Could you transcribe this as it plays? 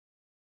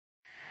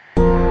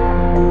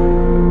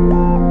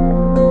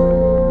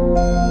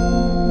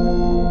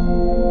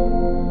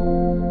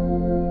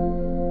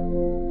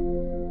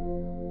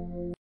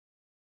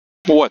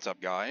What's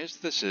up, guys?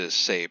 This is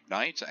Save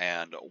Night,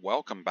 and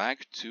welcome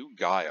back to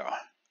GAIA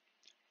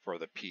for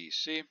the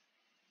PC.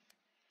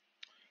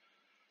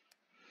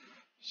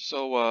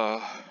 So,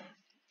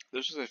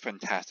 this is a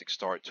fantastic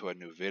start to a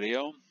new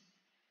video.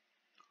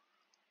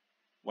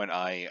 When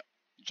I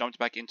jumped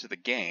back into the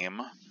game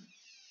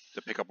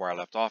to pick up where I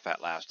left off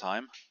at last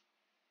time,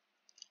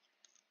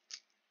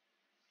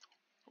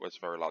 it was a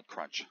very loud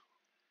crunch.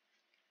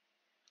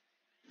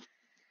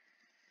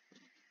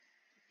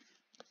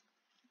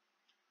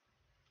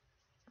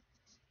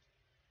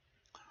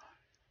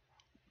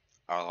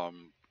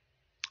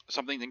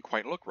 Something didn't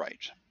quite look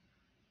right.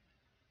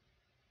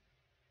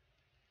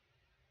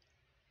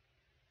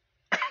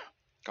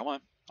 Come on,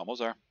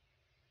 almost there.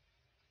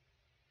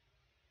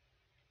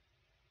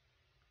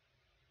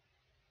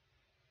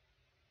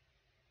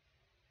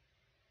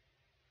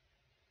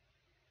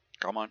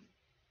 Come on.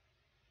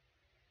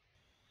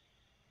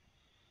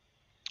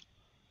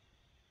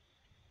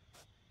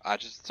 I'm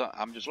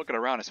just looking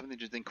around and something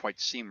just didn't quite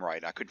seem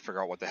right. I couldn't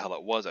figure out what the hell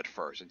it was at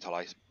first until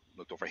I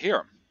looked over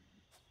here.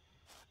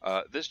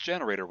 This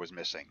generator was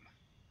missing.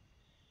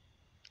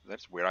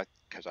 That's weird,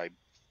 because I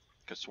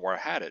swore I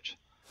had it.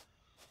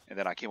 And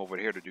then I came over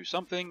here to do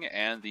something,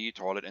 and the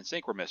toilet and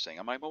sink were missing.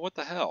 I'm like, well, what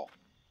the hell?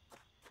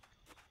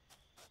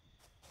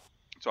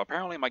 So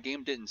apparently my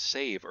game didn't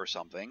save or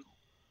something.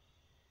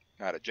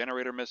 I had a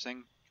generator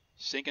missing,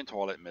 sink and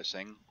toilet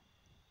missing.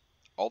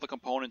 All the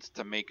components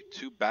to make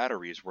 2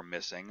 batteries were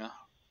missing.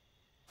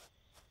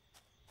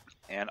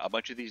 And a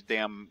bunch of these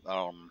damn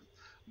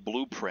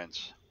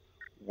blueprints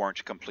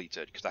weren't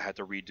completed, because I had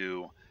to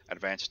redo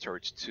Advanced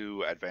Turrets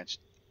 2, Advanced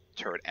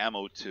Turret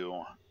Ammo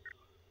 2.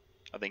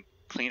 I think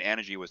Clean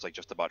Energy was like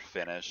just about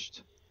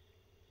finished.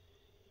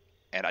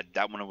 And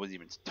that one wasn't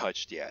even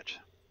touched yet.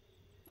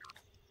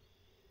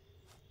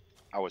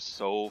 I was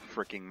so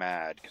freaking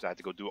mad, because I had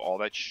to go do all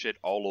that shit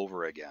all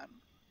over again.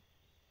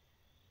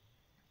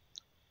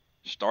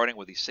 Starting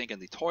with the sink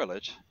and the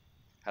toilet,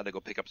 had to go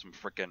pick up some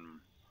freaking,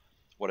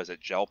 what is it,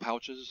 gel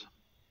pouches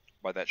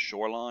by that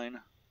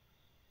shoreline.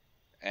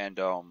 And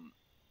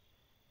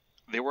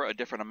they were a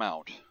different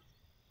amount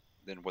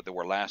than what they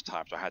were last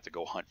time, so I had to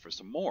go hunt for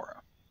some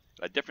more.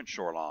 A different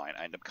shoreline.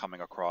 I ended up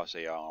coming across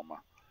a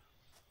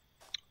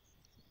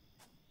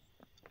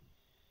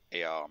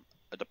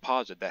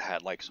deposit that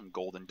had like some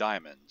gold and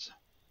diamonds.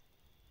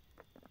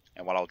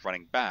 And while I was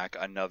running back,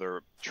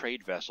 another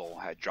trade vessel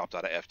had dropped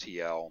out of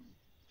FTL,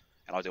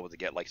 and I was able to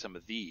get like some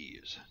of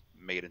these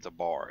made into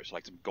bars,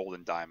 like some gold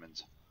and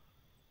diamonds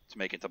to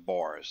make into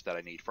bars that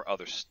I need for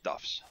other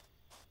stuffs.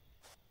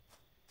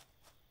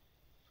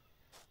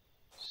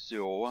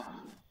 So I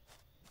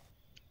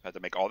had to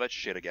make all that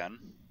shit again.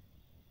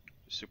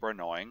 Super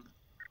annoying.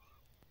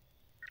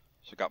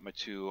 So I got my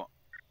 2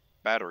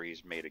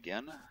 batteries made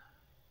again.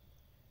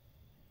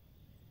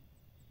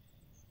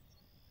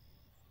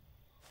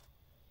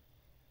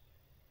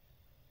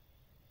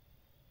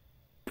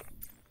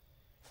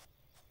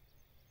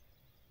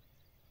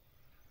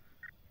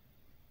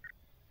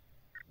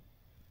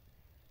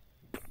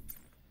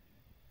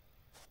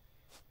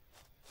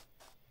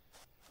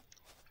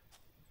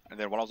 And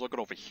then when I was looking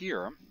over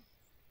here,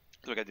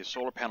 look at the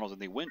solar panels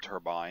and the wind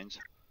turbines.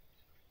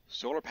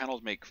 Solar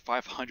panels make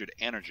 500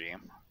 energy,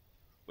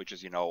 which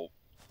is, you know,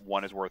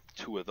 1 is worth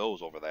 2 of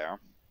those over there.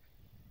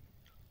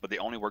 But they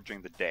only work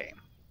during the day.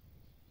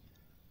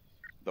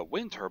 The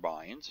wind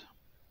turbines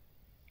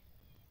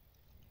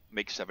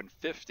make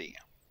 750.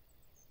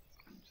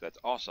 So that's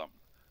awesome.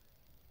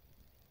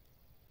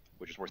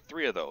 Which is worth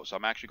 3 of those. So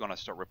I'm actually going to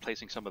start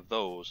replacing some of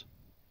those.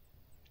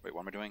 Wait,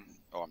 what am I doing?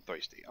 Oh, I'm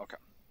thirsty. Okay.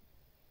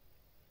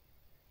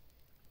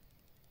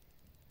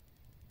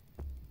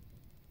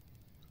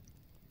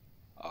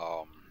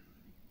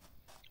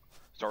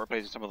 Start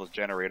replacing some of those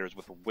generators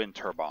with wind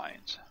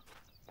turbines.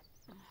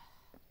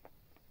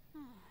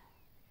 And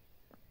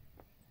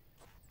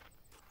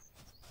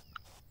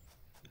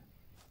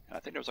I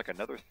think there was like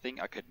another thing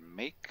I could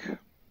make. It's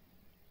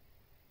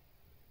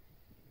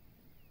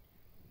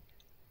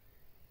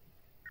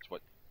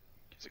what?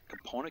 Is it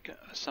component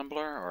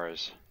assembler, or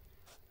is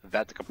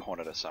that the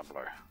component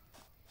assembler?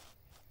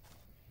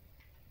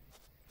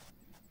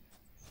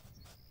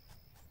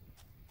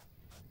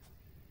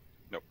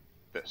 Nope,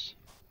 this.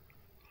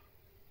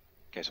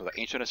 Okay, so the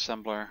ancient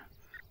assembler,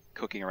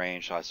 cooking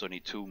range, so I still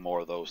need 2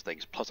 more of those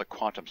things, plus a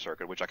quantum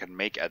circuit, which I can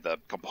make at the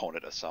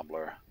component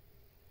assembler.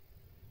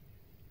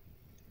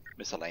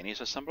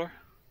 Miscellaneous assembler?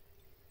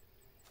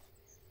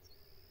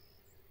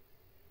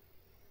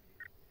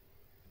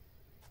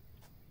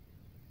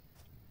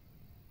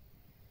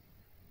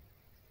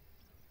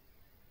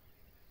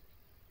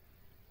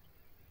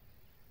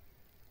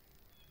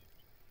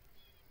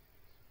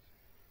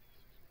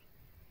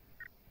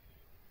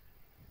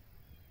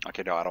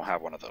 Okay, no, I don't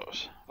have one of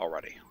those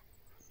already.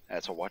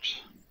 That's a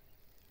watch.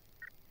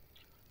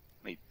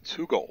 Need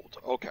 2 gold.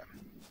 Okay.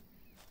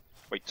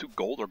 Wait, 2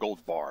 gold or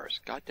gold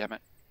bars? God damn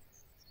it.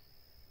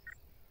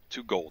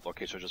 2 gold.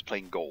 Okay, so just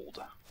plain gold.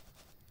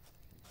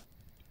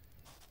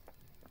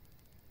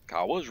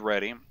 I was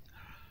ready.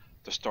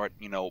 to start,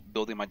 you know,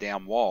 building my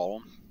damn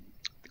wall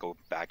to go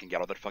back and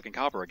get all that fucking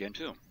copper again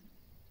too.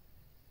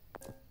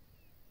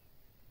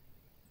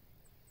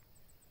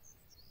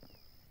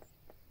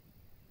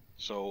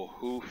 So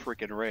who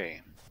freaking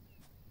Ray?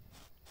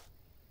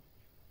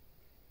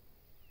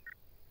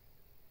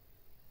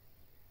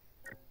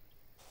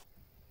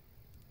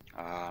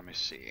 Let me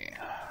see.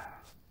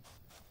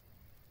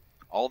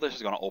 All this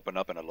is going to open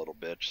up in a little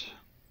bit.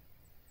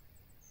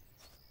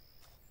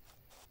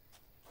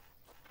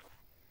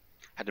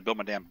 Had to build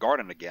my damn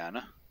garden again.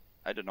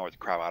 That didn't annoy the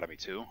crap out of me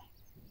too.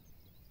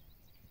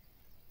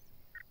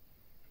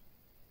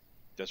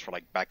 Just for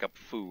like backup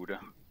food.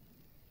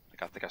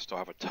 Like I think I still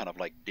have a ton of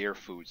like deer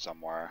food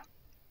somewhere.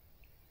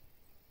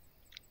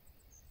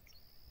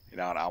 You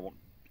know, and I won't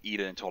eat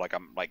it until like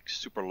I'm like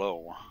super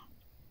low.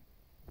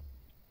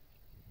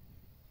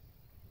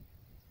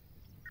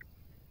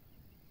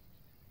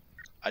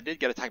 I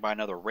did get attacked by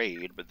another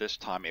raid, but this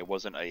time it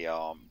wasn't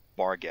a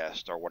bar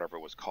guest or whatever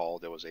it was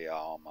called. It was a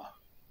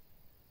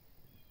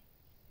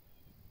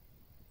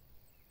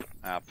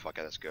fuck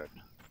it, that's good.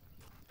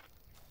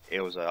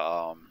 It was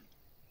a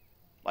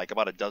like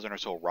about a dozen or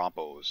so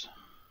rompos.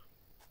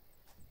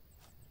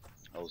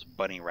 Those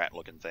bunny rat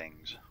looking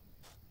things.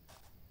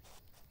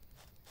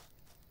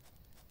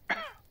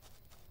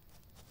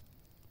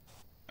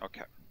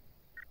 Okay.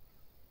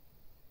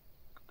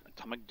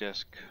 Atomic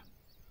disc.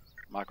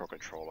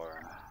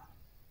 Microcontroller.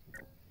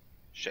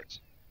 Shit.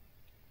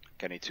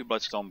 Okay, I need 2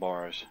 bloodstone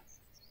bars.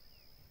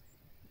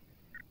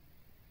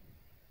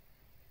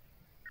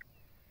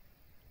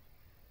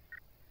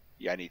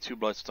 Yeah, I need 2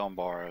 bloodstone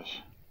bars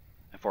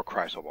and 4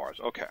 chrysal bars.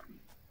 Okay.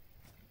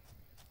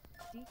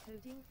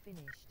 Decoding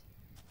finished.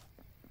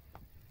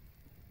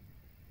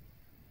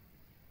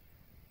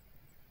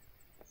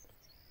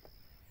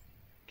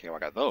 Okay, well, I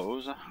got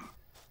those.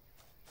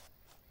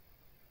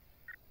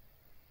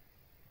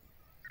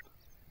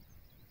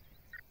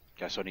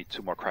 Okay, so I need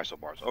 2 more chrysal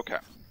bars. Okay.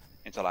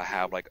 Until I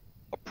have like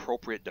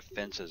appropriate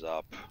defenses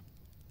up.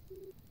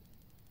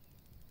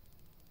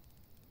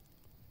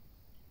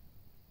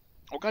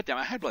 Oh goddamn!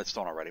 I had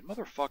bloodstone already,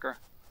 motherfucker.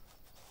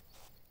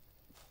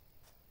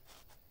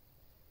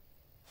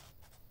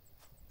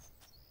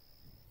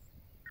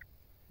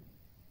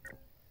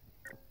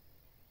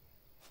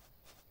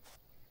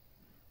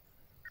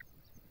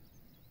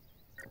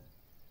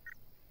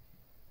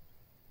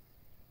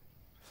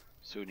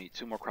 So we need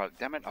 2 more crowd.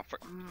 Damn it!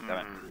 Damn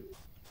it!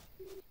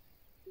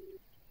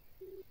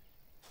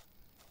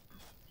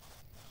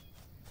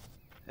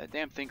 That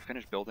damn thing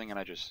finished building, and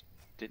I just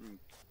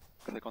didn't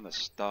click on the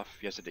stuff.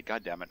 Yes, it did.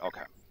 God damn it!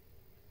 Okay.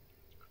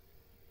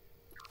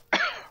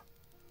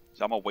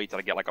 So I'm gonna wait till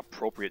I get like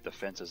appropriate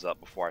defenses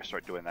up before I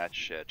start doing that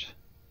shit.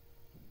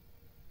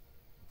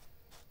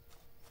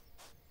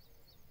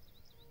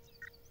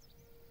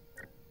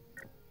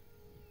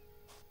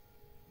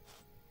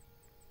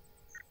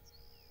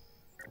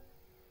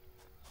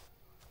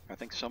 I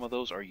think some of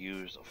those are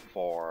used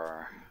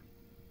for...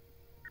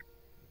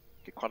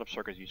 Get caught up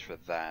circuits used for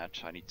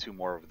that. I need 2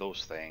 more of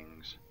those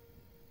things.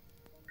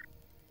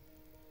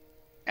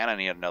 And I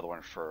need another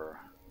one for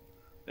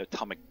the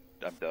atomic...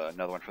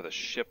 another one for the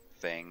ship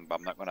thing, but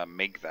I'm not going to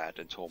make that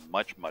until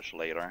much, much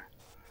later.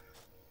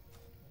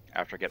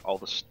 After I get all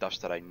the stuffs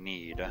that I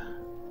need.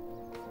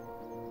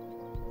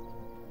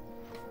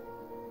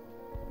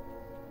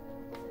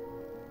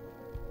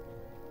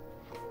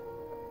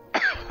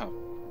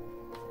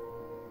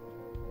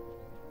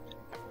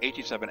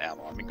 $87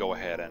 ammo. Let me go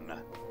ahead and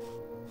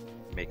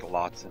make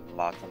lots and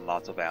lots and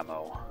lots of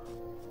ammo.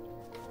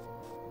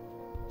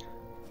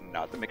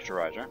 Not the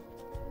mixturizer.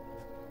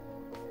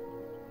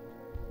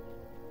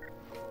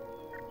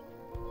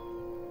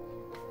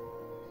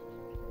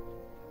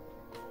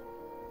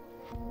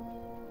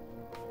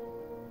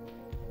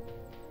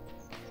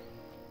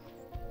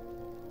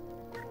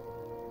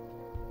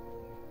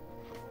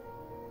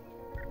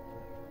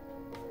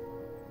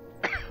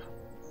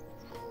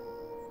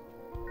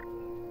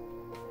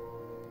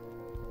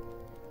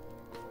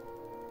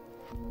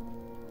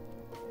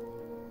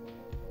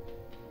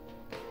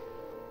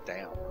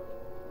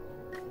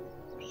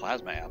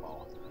 Plasma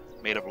ammo.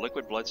 Made of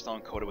liquid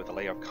bloodstone coated with a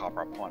layer of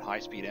copper. Upon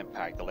high-speed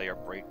impact, the layer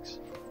breaks,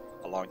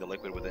 allowing the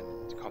liquid within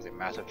to cause a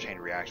massive chain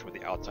reaction with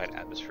the outside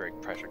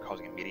atmospheric pressure,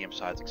 causing a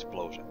medium-sized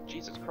explosion.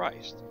 Jesus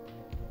Christ.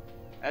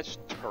 That's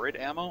turret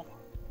ammo?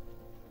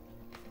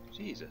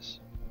 Jesus.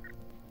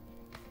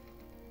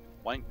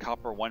 1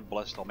 copper, 1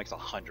 bloodstone makes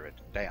 100.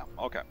 Damn,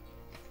 okay.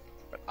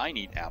 But I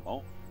need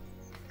ammo.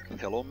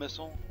 Pillow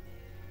missile?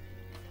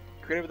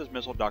 Creator of this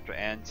missile, Dr.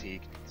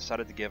 Antique,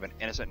 decided to give an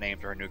innocent name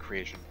to her new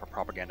creation for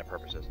propaganda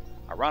purposes.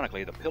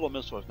 Ironically, the pillow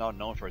missile is now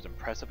known for its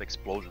impressive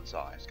explosion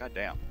size. God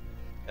damn.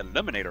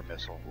 Eliminator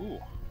missile. Ooh.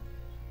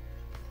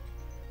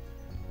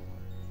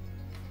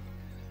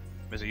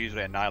 Missile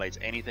usually annihilates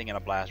anything in a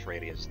blast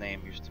radius. Its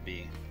name used to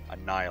be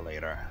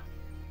Annihilator,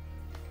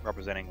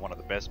 representing one of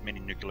the best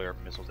mini-nuclear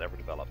missiles ever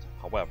developed.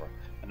 However,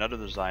 another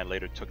design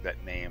later took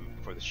that name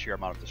for the sheer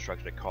amount of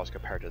destruction it caused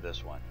compared to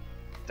this one.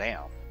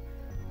 Damn.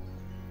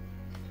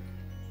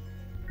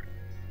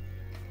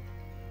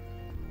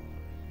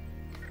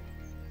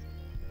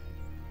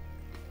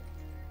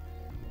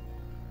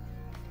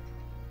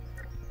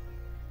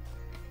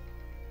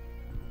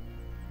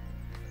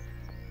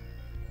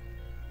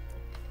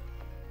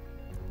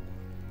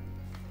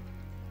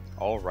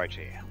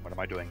 Alrighty, what am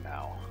I doing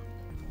now?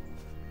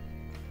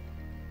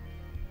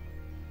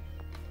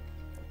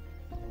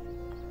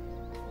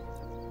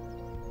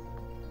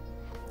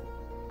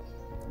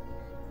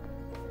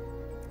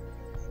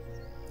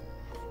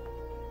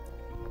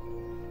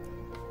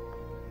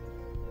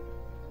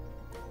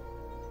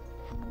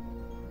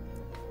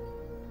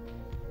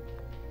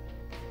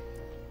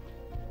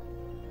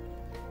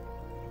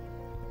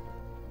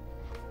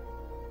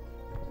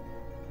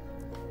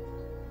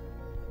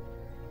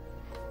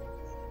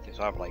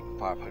 So I have like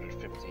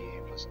 550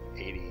 plus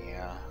 80,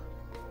 yeah.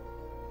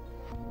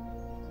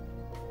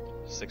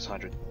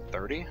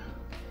 630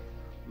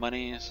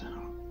 monies.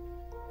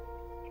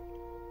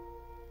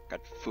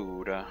 Got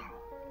food.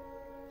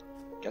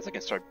 Guess I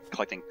can start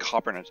collecting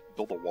copper and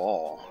build a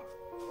wall.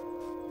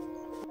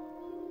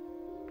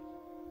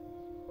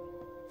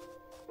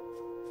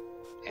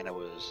 And it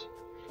was,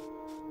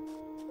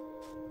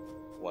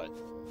 what,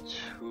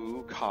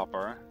 2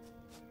 copper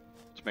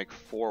to make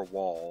 4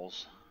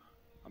 walls,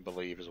 I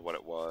believe is what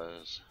it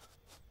was.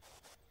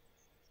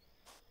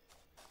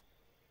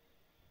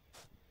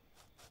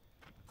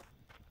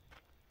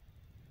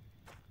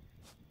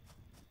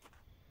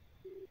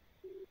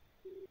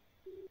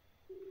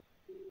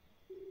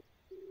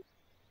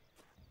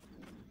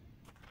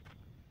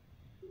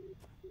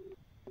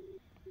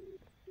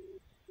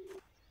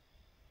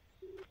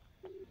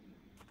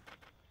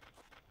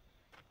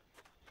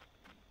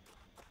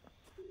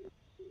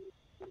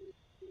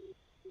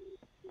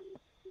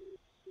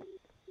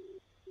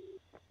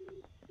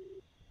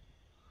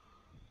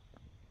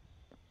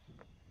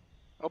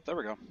 Oh, there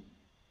we go.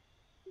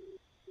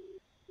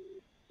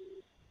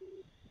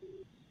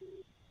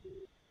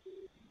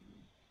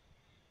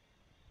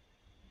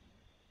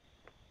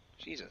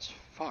 Jesus,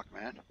 fuck,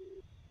 man.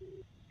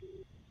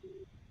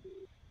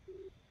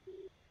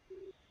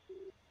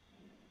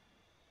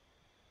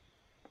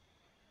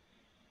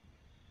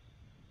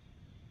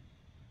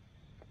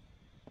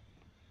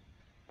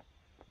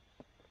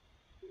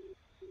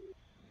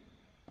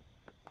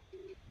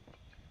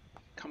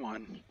 Come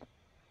on.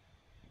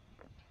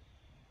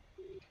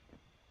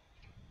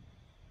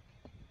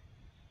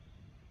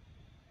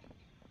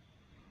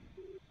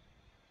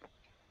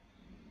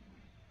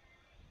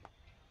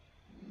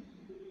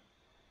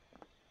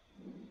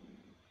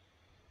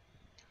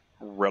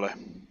 Really?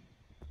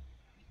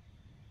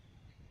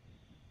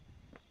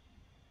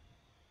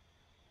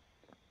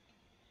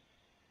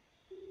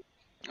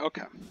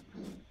 Okay.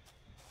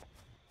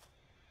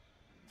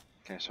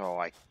 Okay, so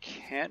I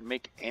can't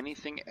make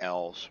anything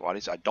else. Well, at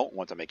least I don't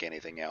want to make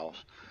anything else.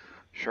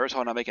 Sure as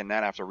hell not making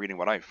that after reading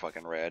what I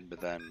fucking read,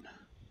 but then...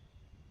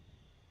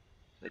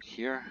 Is it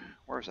here?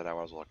 Where is it I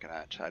was looking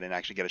at? I didn't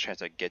actually get a chance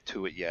to get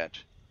to it yet.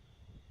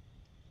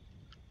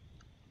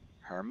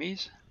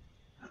 Hermes?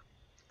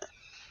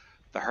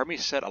 The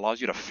Hermes set allows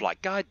you to fly.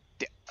 God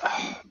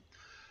damn.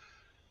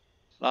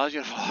 Allows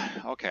you to fly.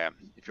 Okay.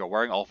 If you're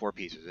wearing all 4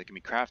 pieces, it can be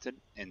crafted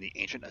in the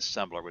Ancient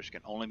Assembler, which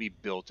can only be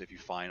built if you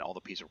find all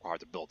the pieces required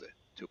to build it.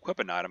 To equip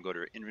an item, go to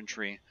your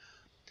inventory,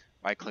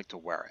 right-click to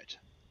wear it.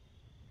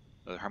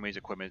 The Hermes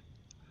equipment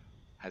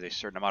has a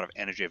certain amount of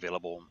energy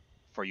available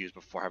for use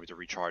before having to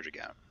recharge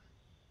again.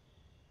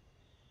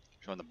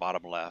 Shown in the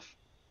bottom left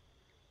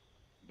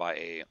by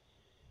a...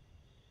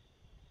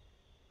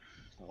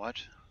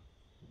 What?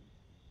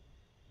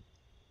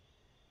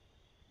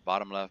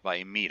 Bottom left by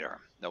a meter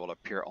that will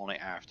appear only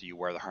after you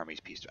wear the Hermes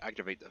piece. To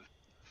activate the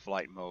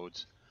flight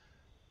modes,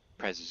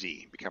 press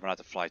Z. Be careful not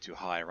to fly too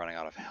high, running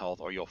out of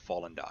health, or you'll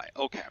fall and die.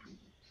 Okay.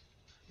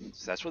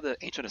 So that's what the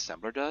Ancient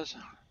Assembler does?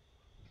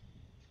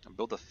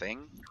 Build a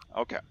thing?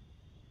 Okay.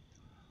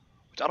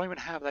 Which I don't even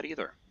have that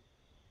either.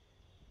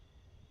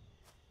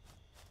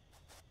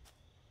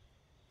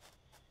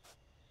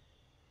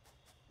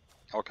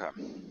 Okay.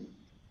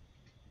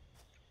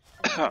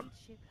 A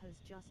ship has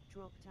just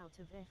dropped out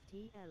of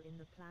FTL in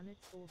the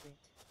planet's orbit.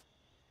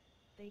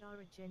 They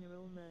are a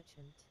general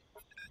merchant.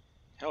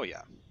 Hell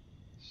yeah.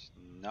 It's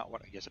not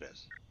what I guess it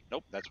is.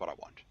 Nope, that's what I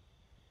want.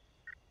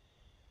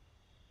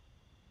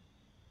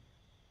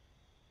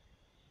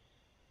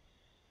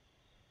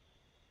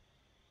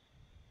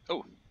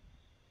 Oh.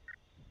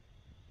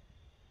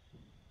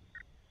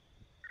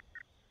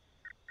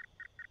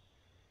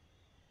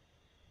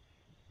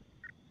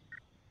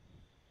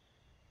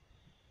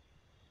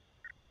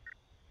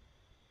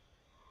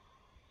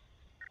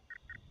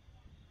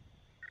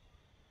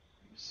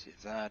 See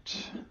that.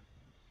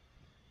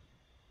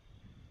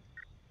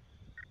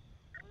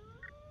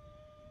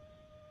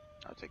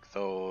 I'll take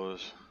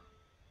those.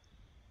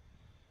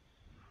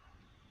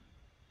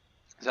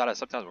 Zada is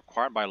sometimes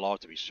required by law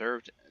to be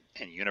served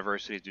in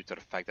universities due to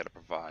the fact that it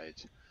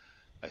provides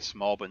a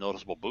small but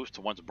noticeable boost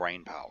to one's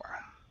brain power.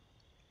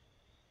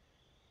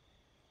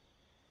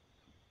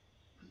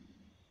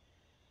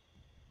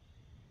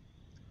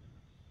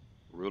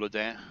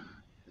 Rouladen.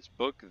 His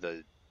book,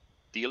 The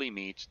Dealy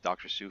Meats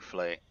Dr.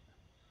 Souffle,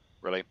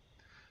 really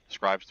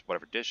describes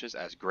whatever dishes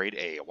as grade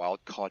A,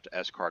 wild-caught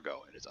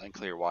escargot. It is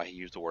unclear why he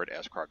used the word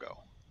escargot.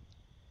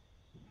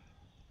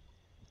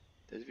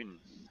 Doesn't even...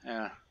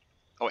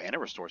 Oh, and it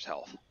restores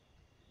health.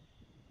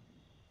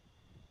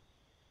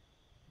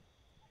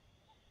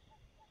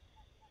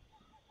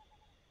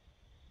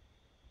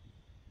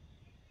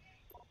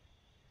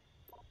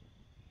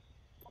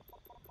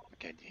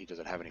 Okay, he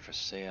doesn't have any for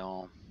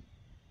sale.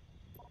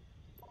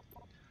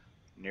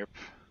 Nope.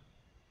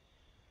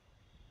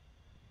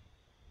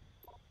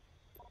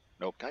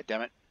 Nope, god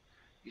damn it.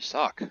 You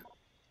suck.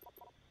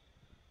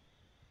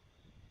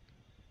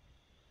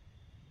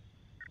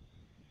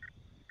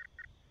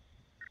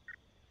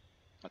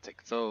 I'll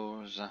take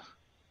those.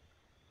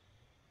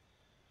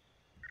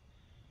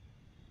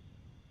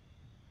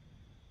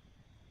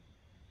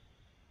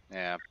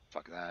 Yeah,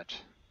 fuck that.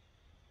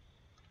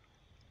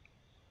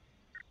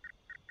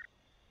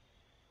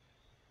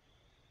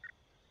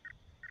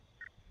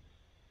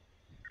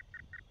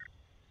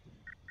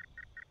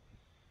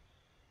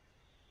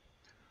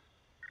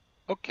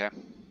 Okay.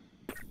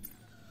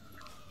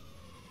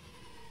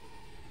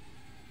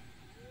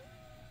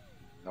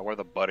 Now where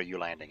the butt are you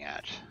landing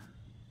at?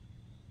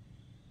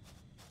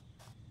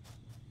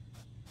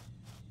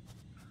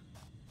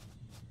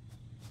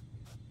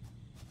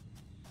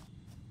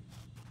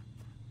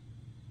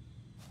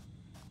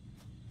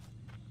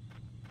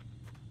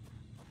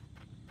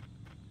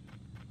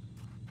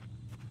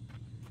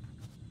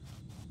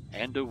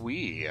 And a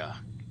we.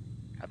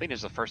 I think this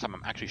is the first time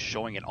I'm actually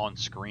showing it on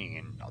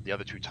screen. The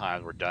other two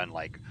times were done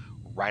like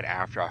right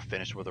after I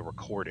finished with the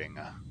recording.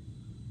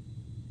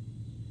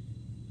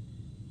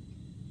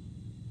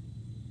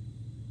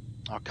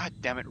 Oh god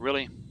damn it,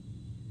 really?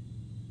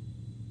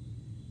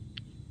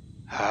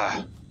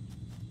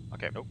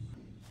 Okay, nope.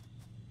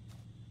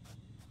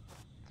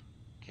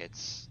 Okay,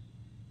 it's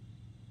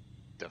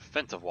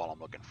defensive wall I'm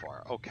looking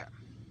for. Okay.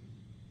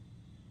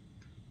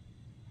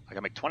 I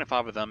can make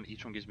 25 of them.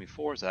 Each one gives me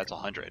 4, so that's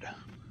 100.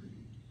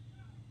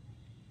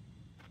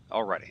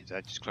 Alrighty, so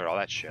that just cleared all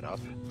that shit up.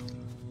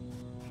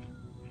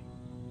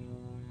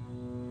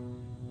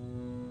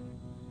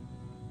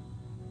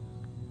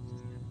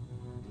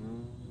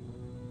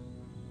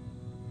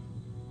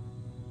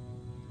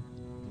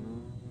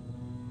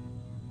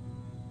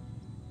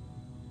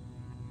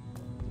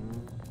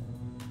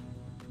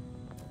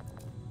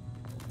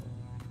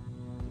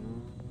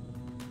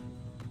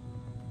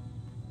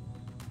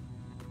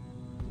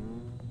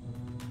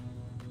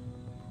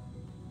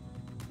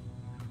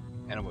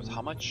 And it was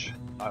how much?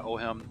 I owe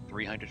him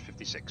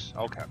 356.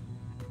 Okay.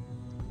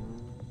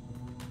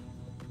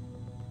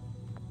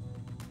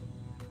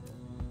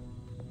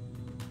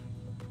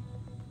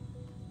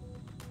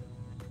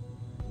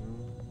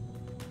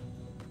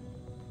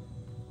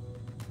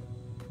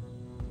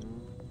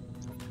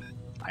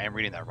 I am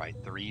reading that right.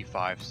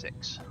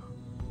 356.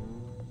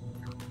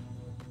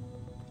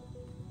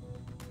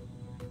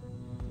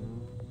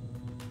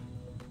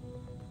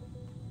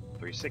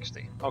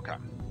 $360. Okay.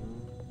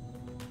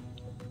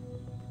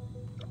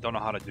 Don't know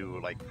how to do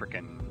like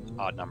freaking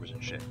odd numbers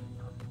and shit.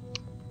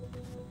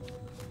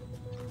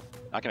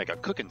 I can make a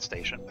cooking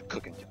station. A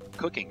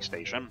cooking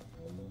station.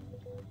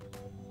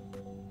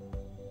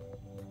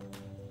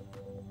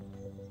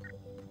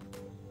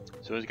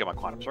 As soon as I get my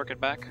quantum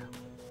circuit back.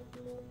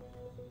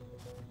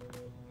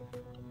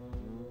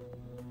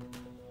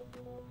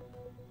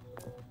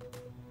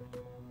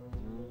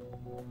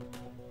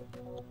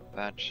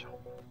 That.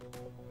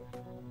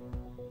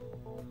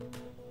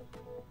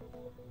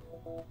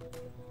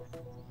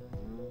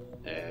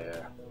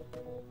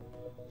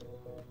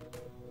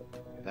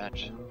 That.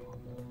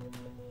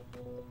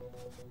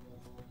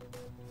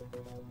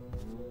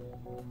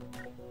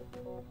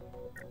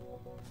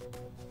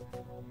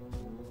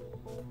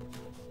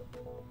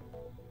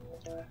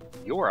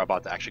 You're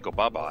about to actually go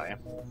bye-bye.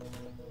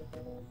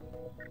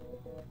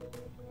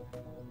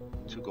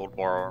 2 gold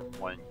bar,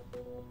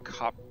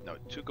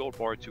 2 gold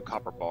bar, 2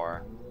 copper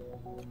bar,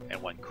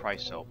 and 1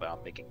 chryso, but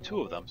I'm making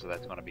 2 of them, so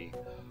that's going to be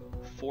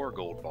 4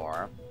 gold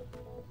bar.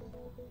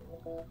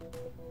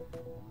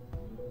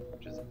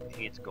 Which is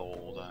 8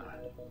 gold.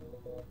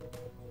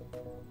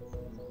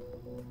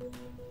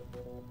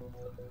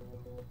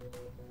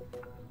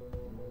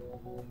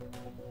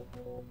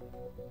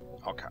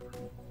 Okay.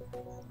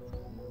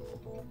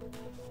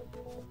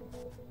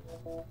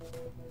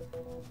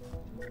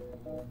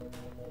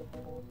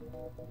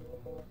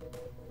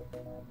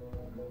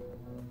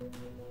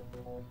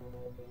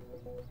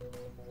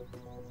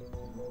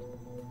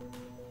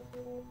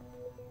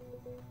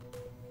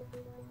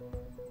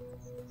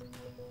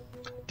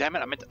 Damn it,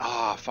 I meant to,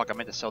 fuck, I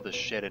meant to sell this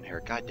shit in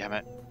here. God damn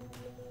it.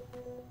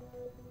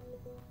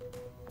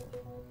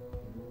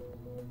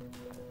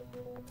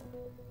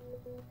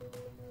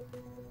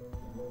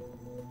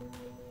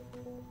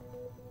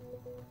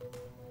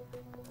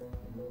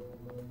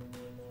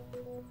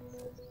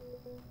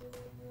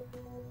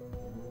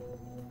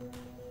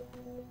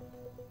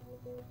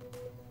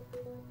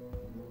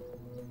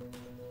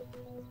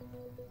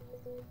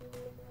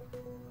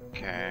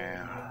 Okay.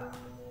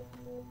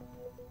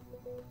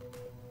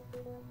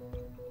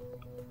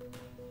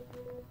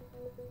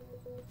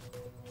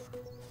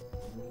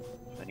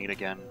 I need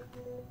again.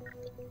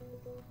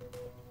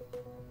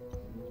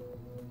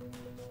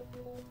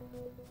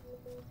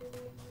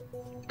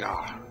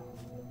 God.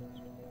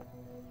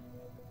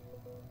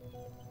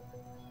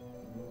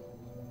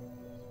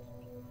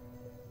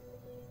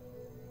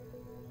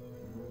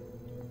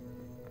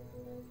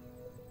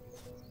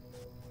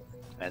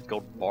 And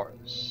gold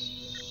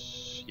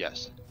bars.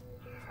 Yes.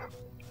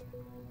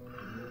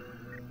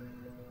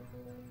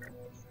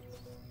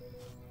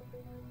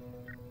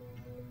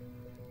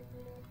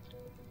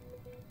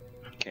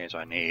 Okay, so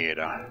I need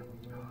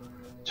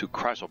 2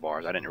 crystal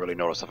bars. I didn't really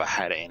notice if I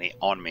had any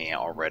on me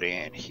already.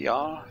 And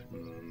here,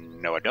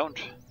 no, I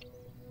don't.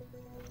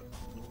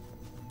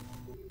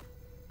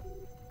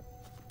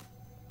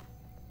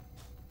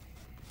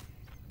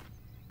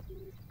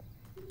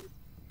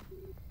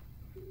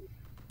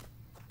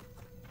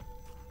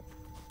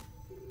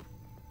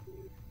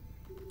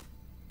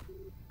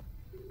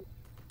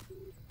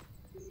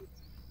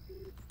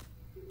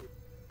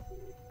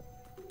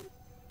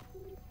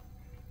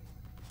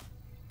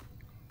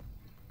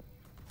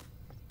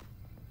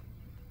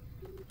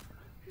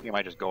 You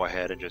might just go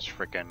ahead and just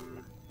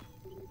frickin'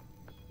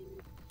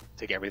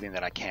 take everything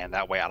that I can.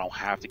 That way I don't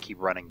have to keep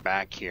running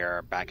back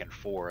here, back and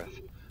forth.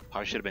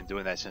 I should have been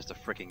doing that since the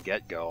frickin'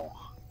 get-go.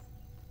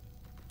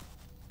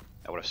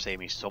 That would have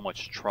saved me so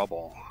much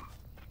trouble.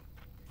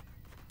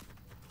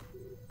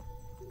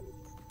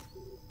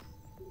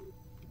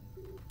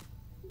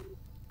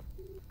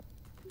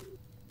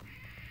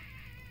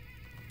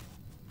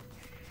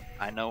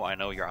 I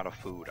know, you're out of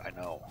food. I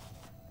know.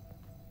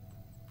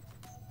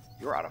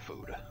 You're out of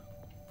food.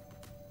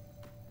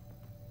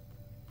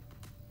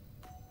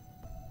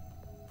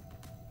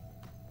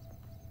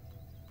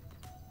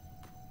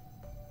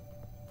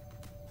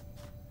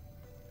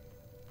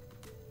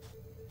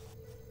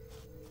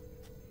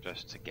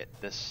 Just to get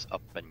this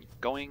up and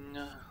going.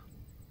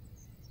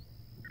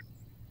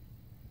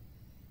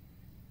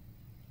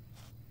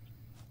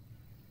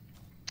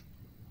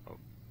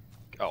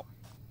 Oh.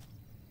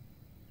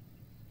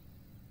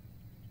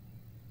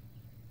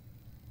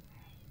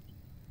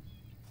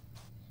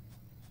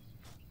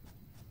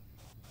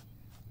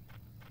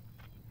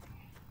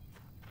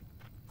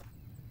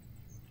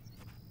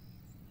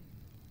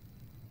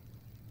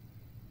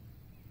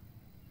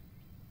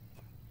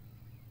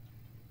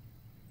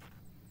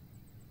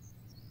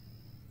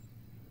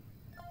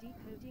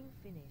 Decoding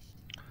finished.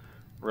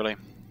 Really?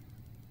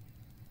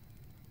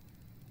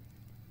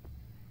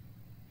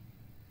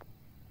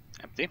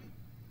 Empty?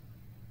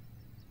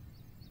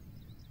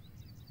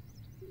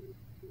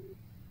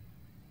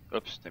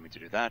 Oops, didn't mean to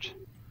do that.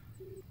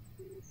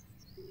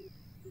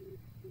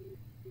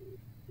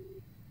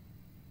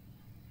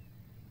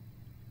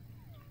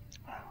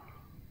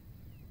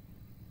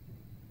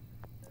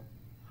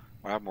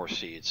 I have more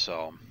seeds,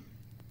 so...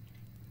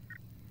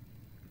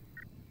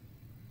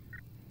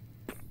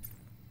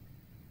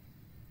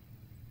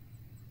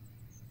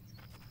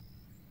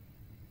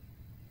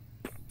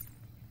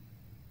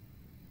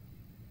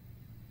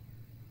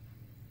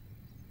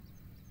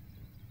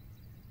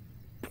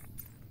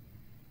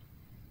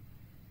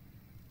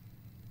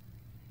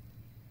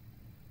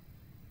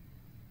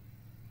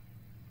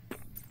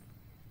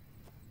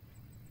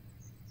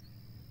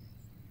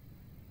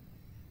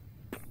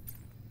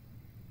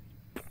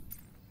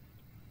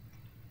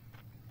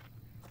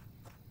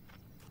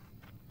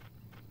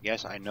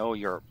 Yes, I know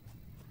you're...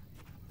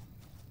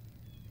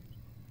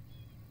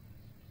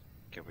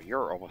 Okay, but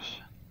you're almost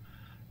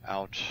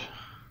out.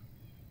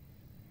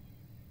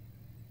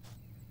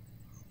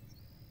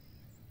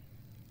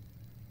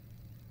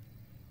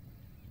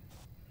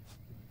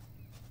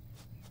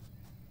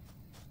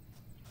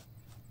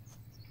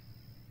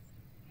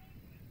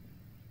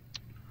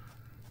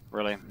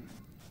 Really?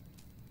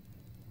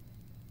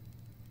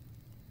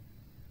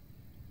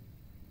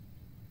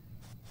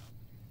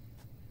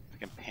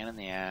 Fucking pain in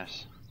the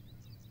ass.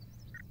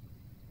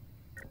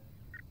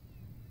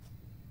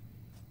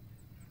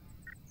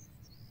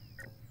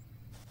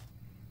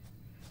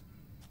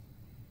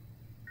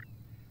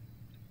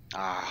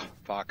 Ah,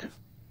 fuck.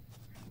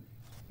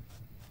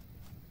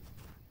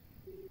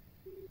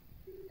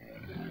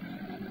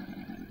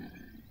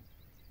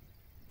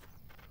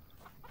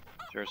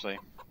 Seriously.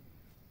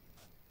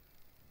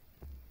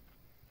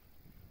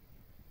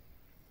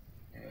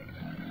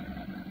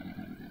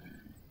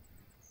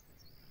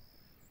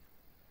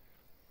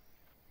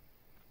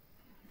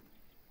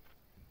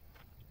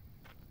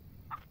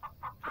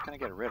 What can I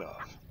get rid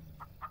of?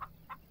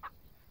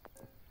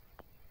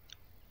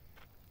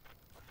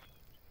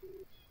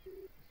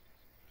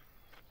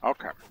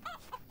 Okay.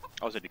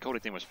 Oh, the decoding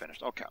thing was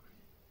finished. Okay.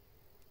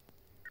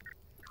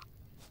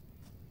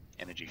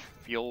 Energy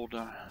field.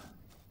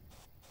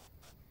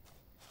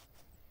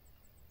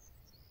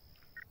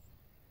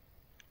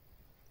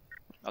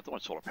 Not the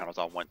one solar panels,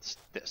 I want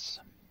this.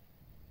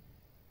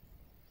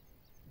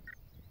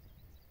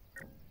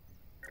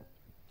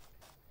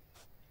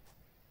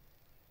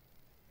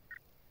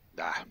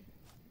 Ah.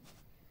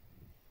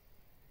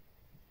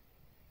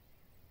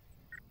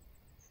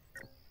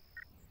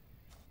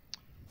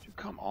 You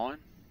come on.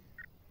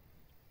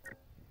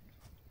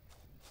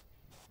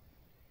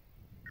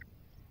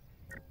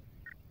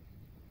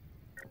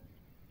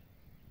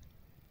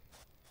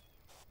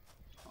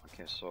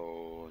 Okay,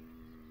 so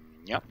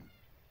yeah.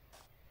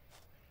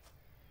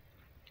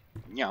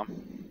 Yeah.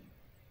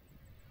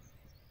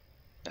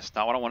 That's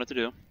not what I wanted to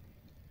do.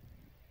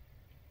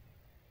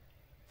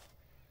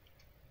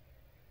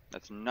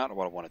 That's not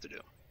what I wanted to do.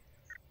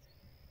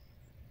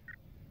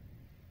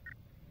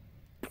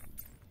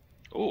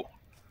 Ooh.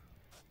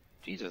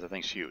 Jesus, that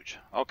thing's huge.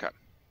 Okay.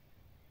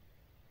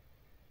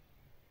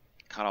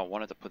 Kind of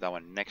wanted to put that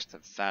one next to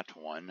that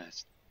one.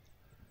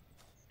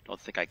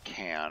 Don't think I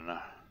can.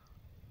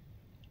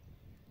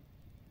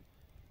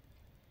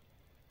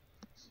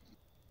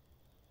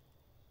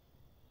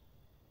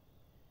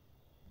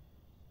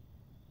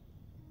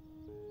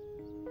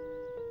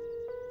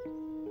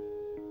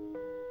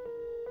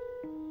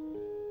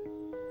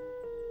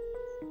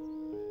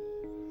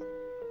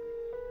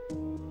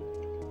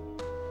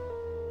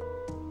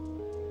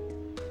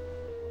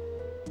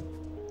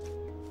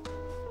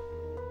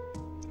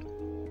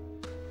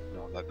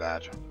 No, not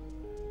bad.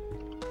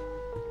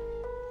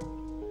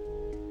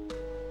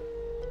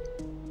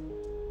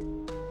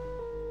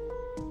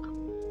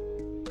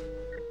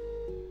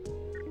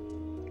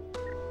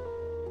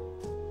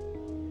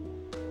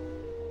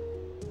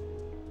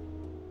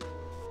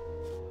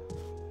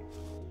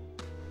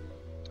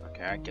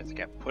 Okay, I guess I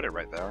can't put it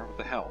right there. What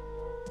the hell?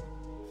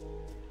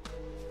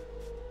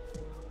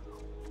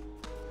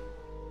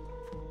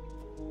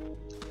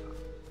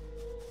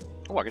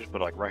 Oh, I can just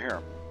put it like right here.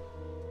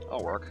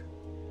 That'll work.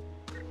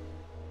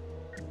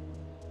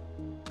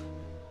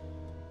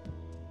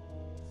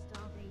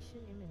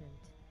 Starvation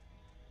imminent.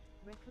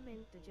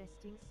 Recommend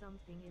digesting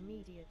something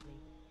immediately.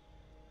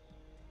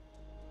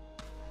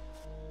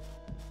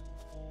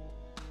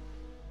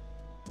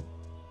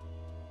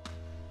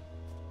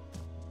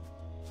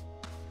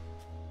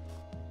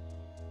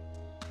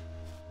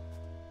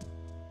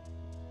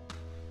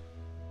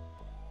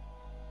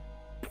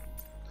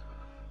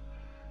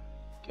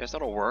 Guess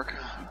that'll work.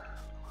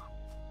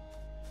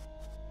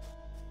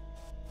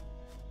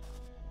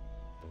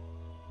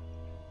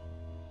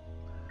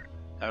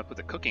 I haven't put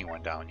the cooking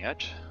one down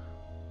yet.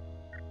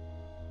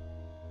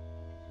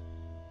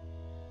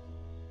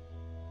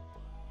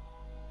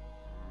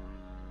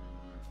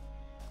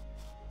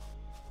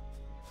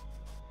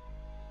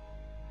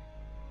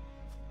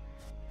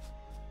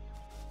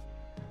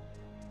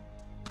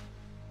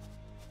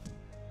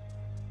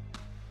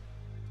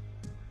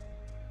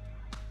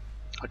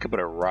 I could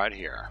put it right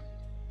here.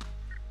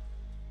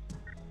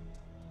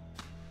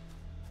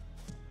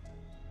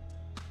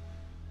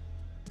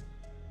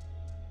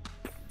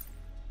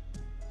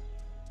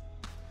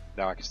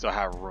 Now I can still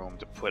have room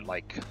to put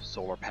like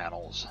solar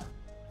panels.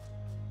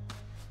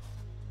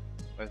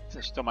 But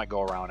I still might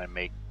go around and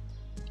make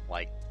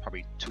like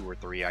probably 2 or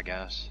 3, I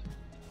guess.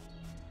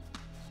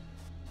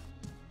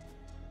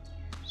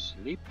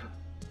 Sleep.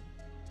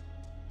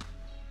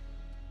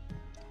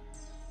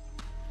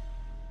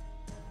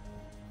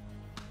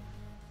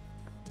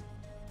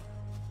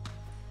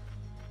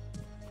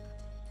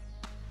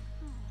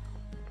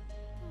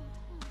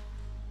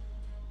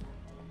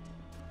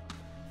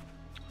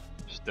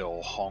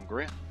 Still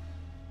hungry.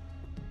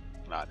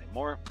 Not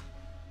anymore.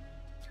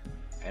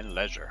 And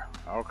leisure.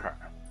 Okay.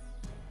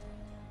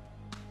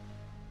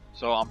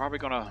 So I'm probably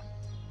gonna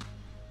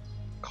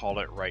call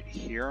it right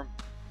here.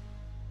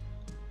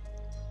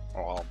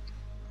 Oh,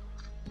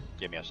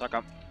 give me a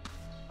second.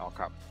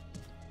 Okay.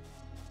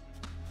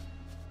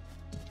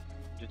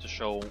 Just to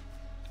show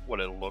what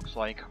it looks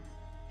like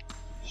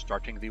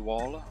starting the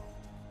wall.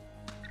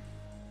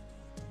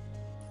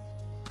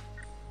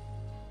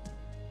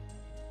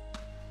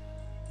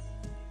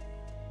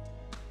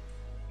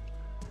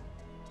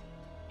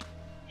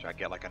 Should I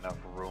get like enough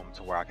room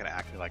to where I can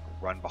actually like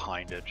run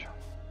behind it?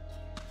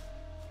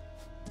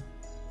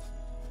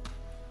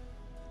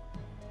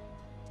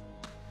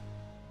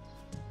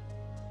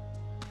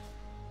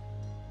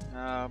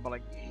 But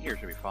like here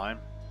should be fine.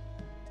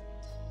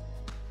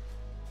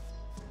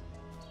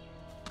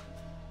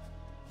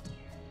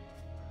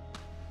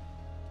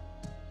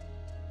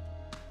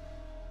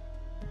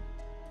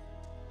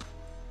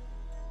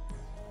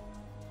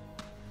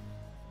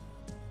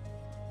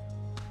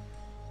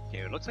 Okay,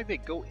 it looks like they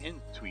go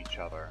into each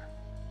other.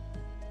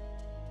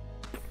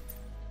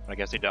 But I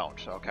guess they don't,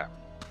 so okay.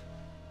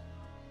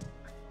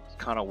 It's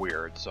kind of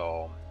weird,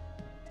 so...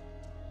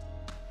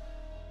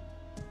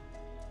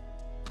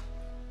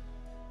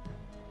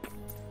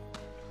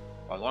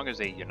 As long as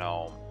they, you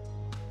know,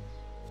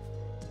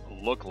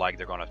 look like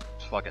they're gonna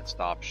fucking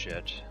stop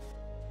shit,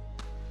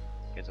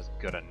 I guess it's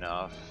good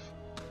enough.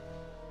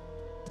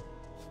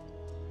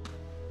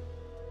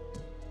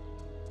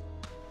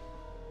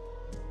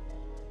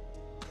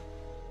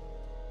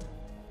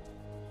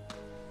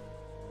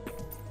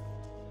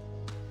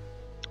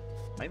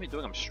 Am I even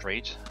doing them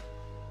straight?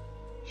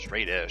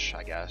 Straight-ish,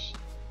 I guess.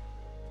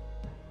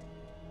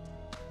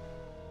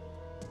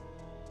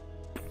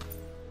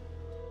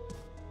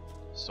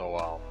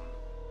 So,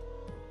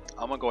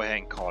 I'm gonna go ahead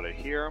and call it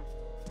here.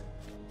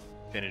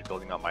 Finish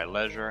building up my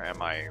leisure and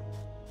my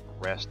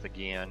rest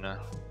again.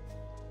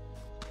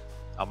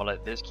 I'm gonna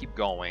let this keep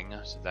going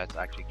since that's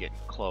actually getting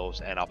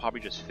close, and I'll probably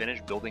just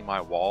finish building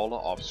my wall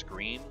off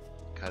screen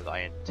because I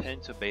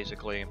intend to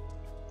basically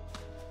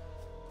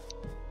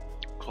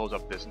close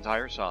up this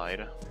entire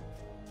side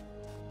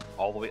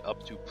all the way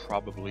up to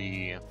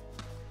probably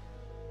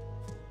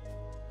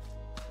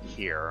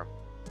here,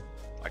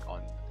 like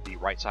on the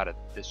right side of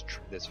this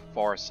this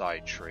far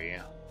side tree.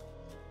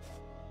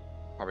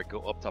 Probably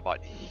go up to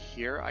about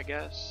here, I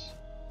guess,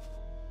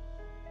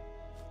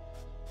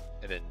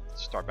 and then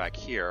start back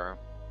here,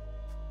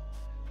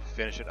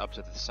 finish it up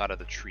to the side of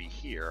the tree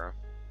here,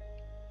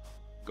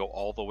 go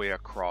all the way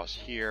across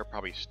here,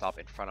 probably stop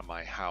in front of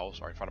my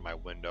house or in front of my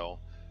window,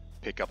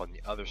 pick up on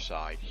the other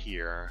side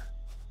here,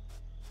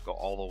 go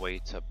all the way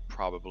to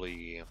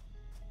probably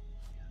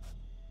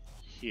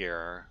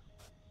here,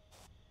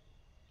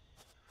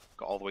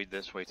 go all the way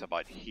this way to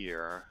about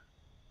here,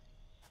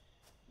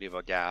 leave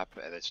a gap,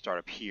 and then start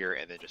up here,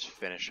 and then just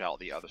finish out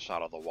the other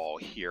side of the wall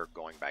here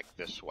going back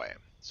this way.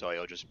 So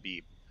it'll just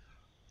be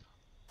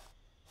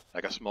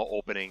like a small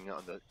opening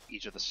on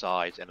each of the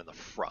sides and in the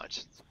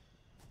front.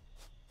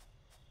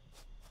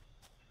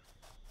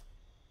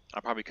 I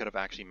probably could have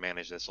actually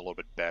managed this a little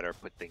bit better,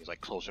 put things like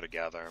closer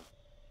together.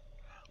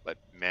 But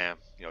man,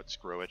 you know,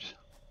 screw it.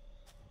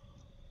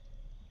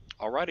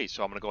 Alrighty,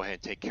 so I'm going to go ahead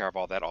and take care of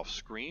all that off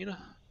screen.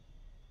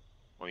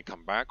 When we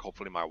come back,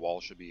 hopefully my wall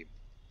should be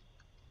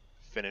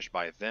finished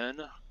by then.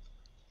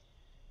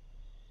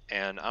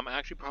 And I'm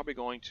actually probably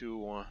going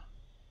to,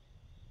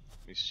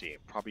 let me see,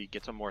 probably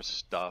get some more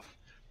stuff.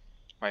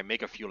 Probably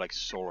make a few like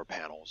solar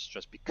panels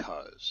just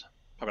because.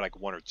 Probably like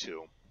 1 or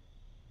 2.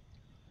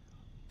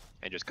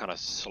 And just kind of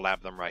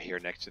slap them right here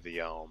next to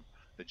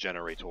the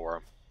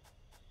generator.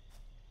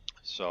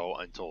 So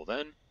until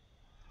then,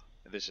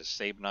 this is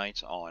Save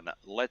Nights on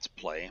Let's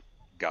Play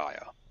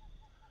Gaia.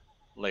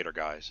 Later,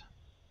 guys.